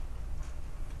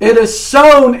 It is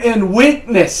sown in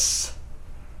weakness.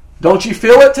 Don't you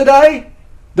feel it today?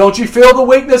 Don't you feel the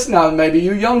weakness? Now, maybe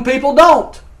you young people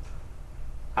don't.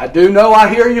 I do know,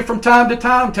 I hear you from time to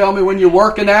time tell me when you're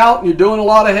working out and you're doing a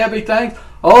lot of heavy things,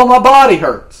 oh, my body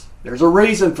hurts. There's a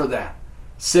reason for that.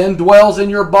 Sin dwells in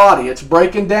your body. It's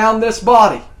breaking down this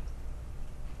body.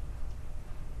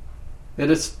 It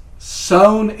is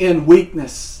sown in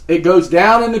weakness. It goes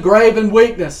down in the grave in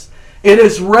weakness. It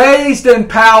is raised in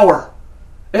power.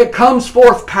 It comes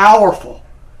forth powerful.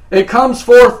 It comes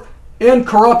forth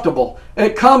incorruptible.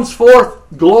 It comes forth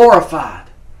glorified.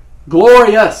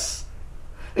 Glorious.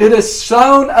 It is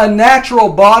sown a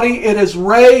natural body. It is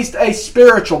raised a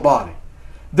spiritual body.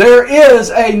 There is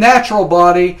a natural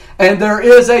body and there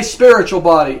is a spiritual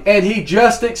body. And he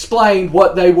just explained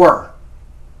what they were.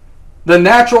 The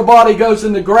natural body goes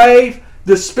in the grave.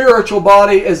 The spiritual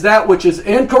body is that which is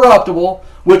incorruptible,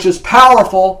 which is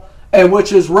powerful, and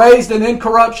which is raised in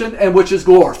incorruption, and which is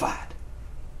glorified.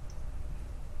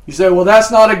 You say, well,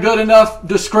 that's not a good enough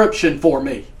description for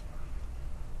me.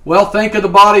 Well, think of the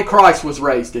body Christ was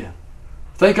raised in.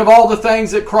 Think of all the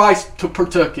things that Christ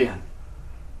partook in.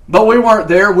 But we weren't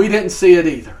there. We didn't see it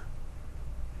either.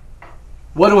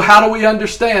 How do we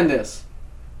understand this?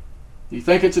 You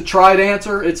think it's a trite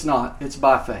answer? It's not. It's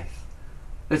by faith.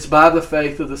 It's by the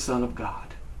faith of the Son of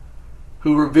God,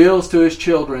 who reveals to his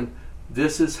children,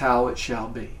 this is how it shall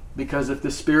be. Because if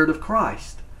the Spirit of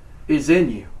Christ is in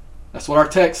you, that's what our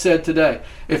text said today.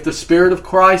 If the Spirit of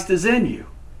Christ is in you,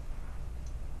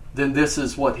 then this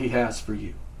is what he has for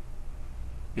you.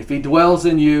 If he dwells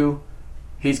in you,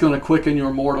 he's going to quicken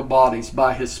your mortal bodies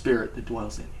by his Spirit that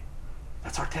dwells in you.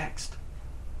 That's our text.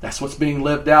 That's what's being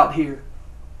lived out here.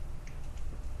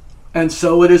 And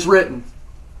so it is written.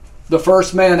 The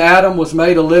first man, Adam, was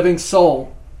made a living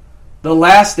soul. The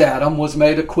last Adam was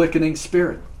made a quickening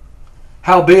spirit.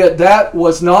 Howbeit that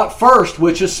was not first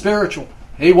which is spiritual.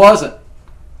 He wasn't.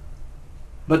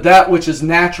 But that which is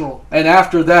natural, and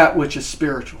after that which is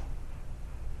spiritual.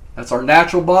 That's our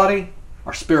natural body,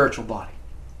 our spiritual body.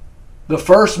 The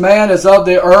first man is of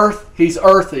the earth, he's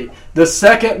earthy. The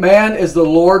second man is the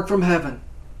Lord from heaven.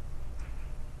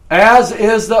 As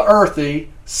is the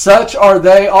earthy, such are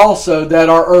they also that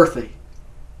are earthy.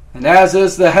 And as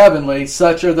is the heavenly,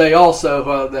 such are they also who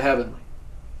are the heavenly.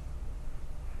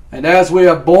 And as we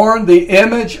have borne the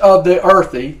image of the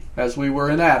earthy, as we were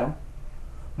in Adam,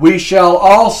 we shall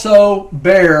also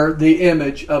bear the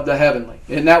image of the heavenly.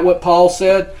 Isn't that what Paul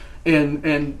said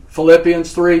in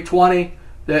Philippians 3:20?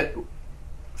 That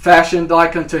fashioned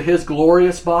like unto his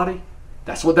glorious body?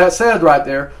 That's what that said right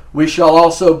there. We shall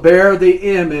also bear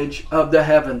the image of the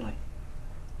heavenly.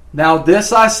 Now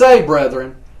this I say,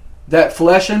 brethren, that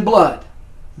flesh and blood,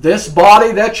 this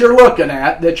body that you're looking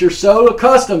at, that you're so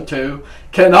accustomed to,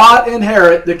 cannot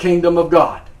inherit the kingdom of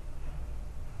God.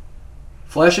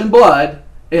 Flesh and blood,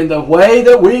 in the way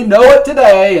that we know it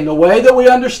today, in the way that we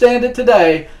understand it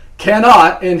today,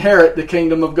 cannot inherit the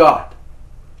kingdom of God.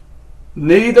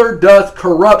 Neither doth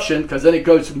corruption, because then it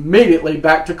goes immediately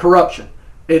back to corruption.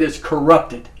 It is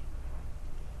corrupted.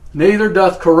 Neither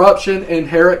doth corruption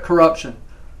inherit corruption.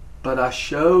 But I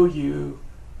show you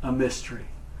a mystery.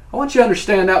 I want you to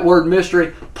understand that word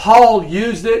mystery. Paul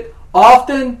used it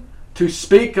often to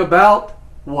speak about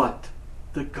what?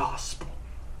 The gospel.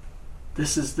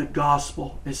 This is the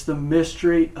gospel. It's the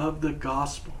mystery of the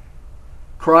gospel.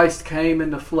 Christ came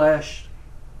in the flesh,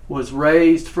 was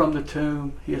raised from the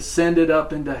tomb. He ascended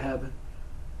up into heaven.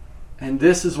 And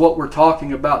this is what we're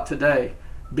talking about today.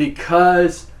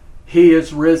 Because He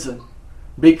is risen.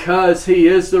 Because He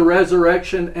is the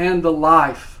resurrection and the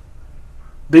life.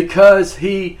 Because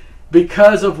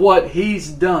of what He's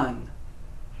done.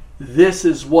 This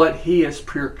is what He has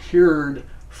procured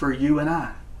for you and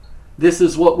I. This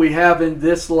is what we have in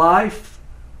this life.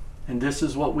 And this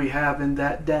is what we have in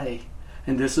that day.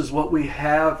 And this is what we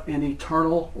have in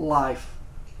eternal life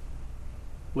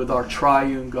with our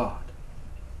Triune God.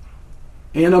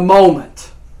 In a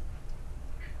moment,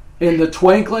 in the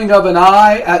twinkling of an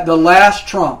eye, at the last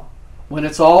trump, when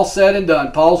it's all said and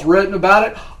done. Paul's written about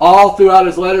it all throughout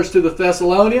his letters to the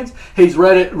Thessalonians. He's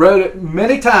wrote it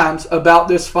many times about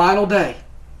this final day.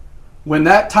 When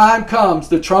that time comes,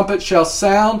 the trumpet shall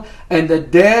sound, and the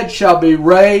dead shall be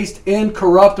raised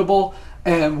incorruptible,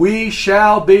 and we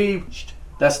shall be...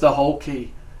 That's the whole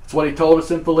key. That's what he told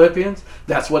us in Philippians.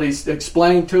 That's what he's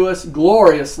explained to us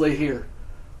gloriously here.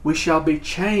 We shall be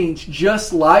changed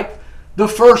just like the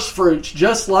first fruits,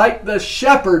 just like the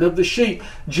shepherd of the sheep,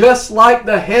 just like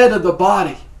the head of the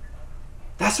body.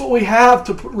 That's what we have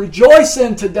to rejoice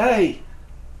in today.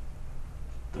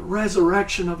 The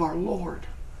resurrection of our Lord.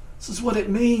 This is what it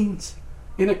means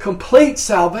in a complete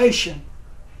salvation.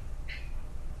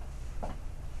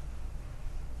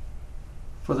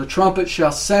 For the trumpet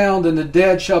shall sound, and the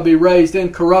dead shall be raised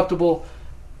incorruptible,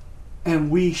 and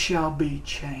we shall be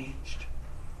changed.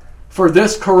 For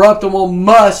this corruptible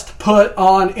must put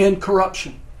on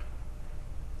incorruption,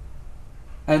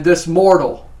 and this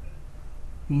mortal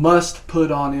must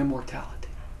put on immortality.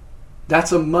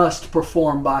 That's a must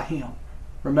performed by Him.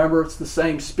 Remember, it's the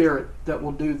same Spirit that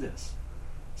will do this.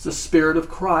 It's the Spirit of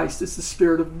Christ. It's the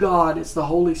Spirit of God. It's the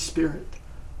Holy Spirit.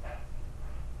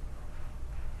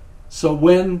 So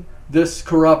when this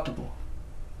corruptible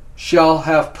shall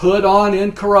have put on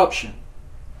incorruption,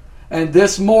 and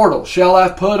this mortal shall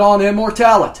have put on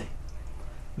immortality,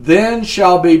 then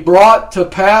shall be brought to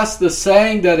pass the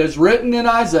saying that is written in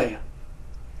Isaiah.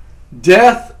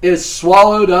 Death is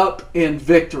swallowed up in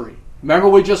victory. Remember,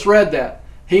 we just read that.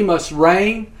 He must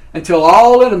reign until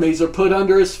all enemies are put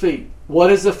under His feet. What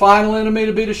is the final enemy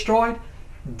to be destroyed?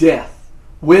 Death.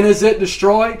 When is it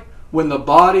destroyed? When the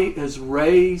body is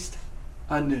raised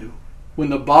anew. When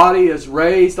the body is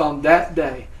raised on that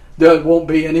day, there won't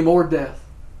be any more death.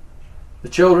 The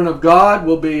children of God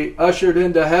will be ushered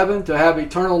into heaven to have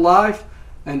eternal life,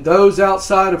 and those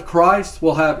outside of Christ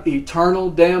will have eternal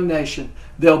damnation.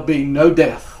 There'll be no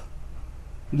death.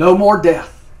 No more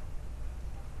death.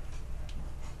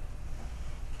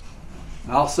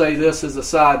 I'll say this as a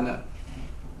side note.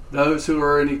 Those who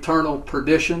are in eternal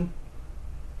perdition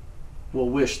will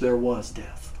wish there was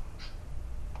death.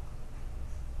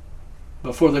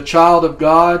 But for the child of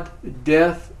God,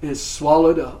 death is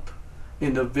swallowed up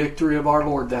in the victory of our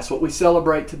Lord. That's what we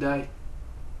celebrate today.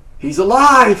 He's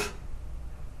alive.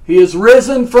 He is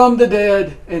risen from the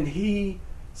dead, and He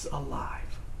is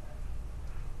alive.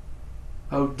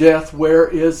 O death, where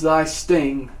is thy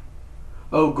sting?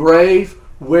 O grave,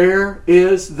 where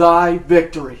is thy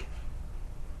victory?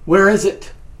 Where is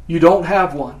it? You don't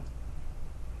have one.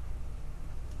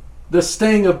 The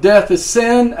sting of death is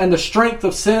sin, and the strength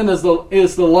of sin is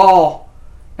the law.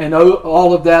 And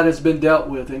all of that has been dealt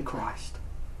with in Christ.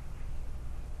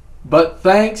 But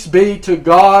thanks be to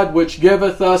God which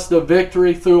giveth us the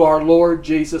victory through our Lord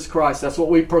Jesus Christ. That's what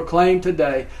we proclaim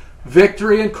today.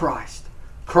 Victory in Christ.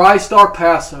 Christ our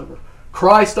Passover.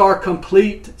 Christ our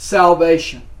complete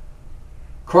salvation.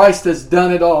 Christ has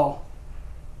done it all.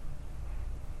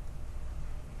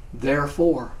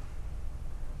 Therefore,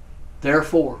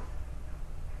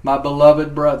 my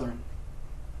beloved brethren,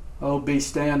 be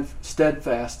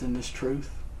steadfast in this truth.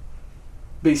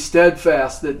 Be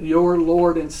steadfast that your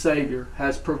Lord and Savior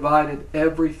has provided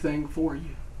everything for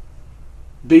you.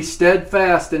 Be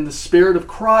steadfast in the Spirit of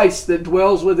Christ that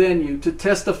dwells within you to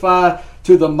testify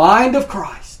to the mind of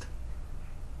Christ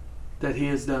that He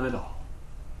has done it all.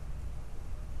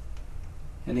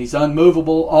 And He's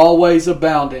unmovable, always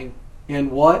abounding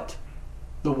in what?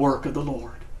 The work of the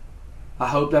Lord. I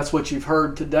hope that's what you've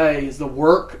heard today, is the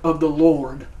work of the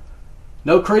Lord.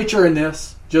 No creature in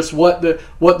this, just what the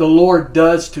Lord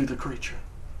does to the creature.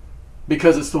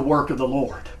 because it's the work of the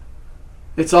Lord.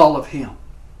 It's all of Him.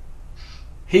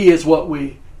 He is what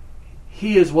we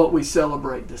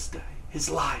celebrate this day. His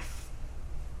life.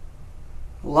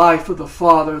 The life of the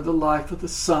Father, the life of the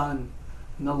Son,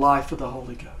 and the life of the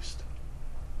Holy Ghost.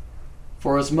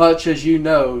 For as much as you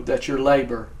know that your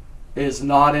labor is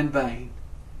not in vain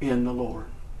in the Lord.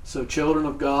 So children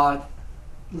of God,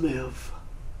 live.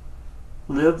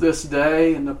 Live this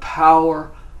day in the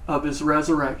power of His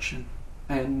resurrection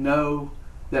and know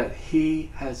that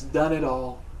He has done it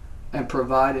all and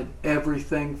provided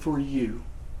everything for you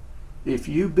if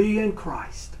you be in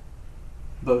Christ,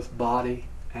 both body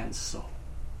and soul.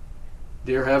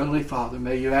 Dear Heavenly Father,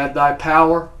 may you add thy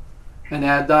power and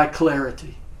add thy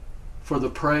clarity for the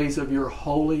praise of your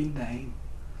holy name.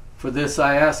 For this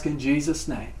I ask in Jesus'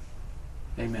 name.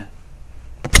 Amen.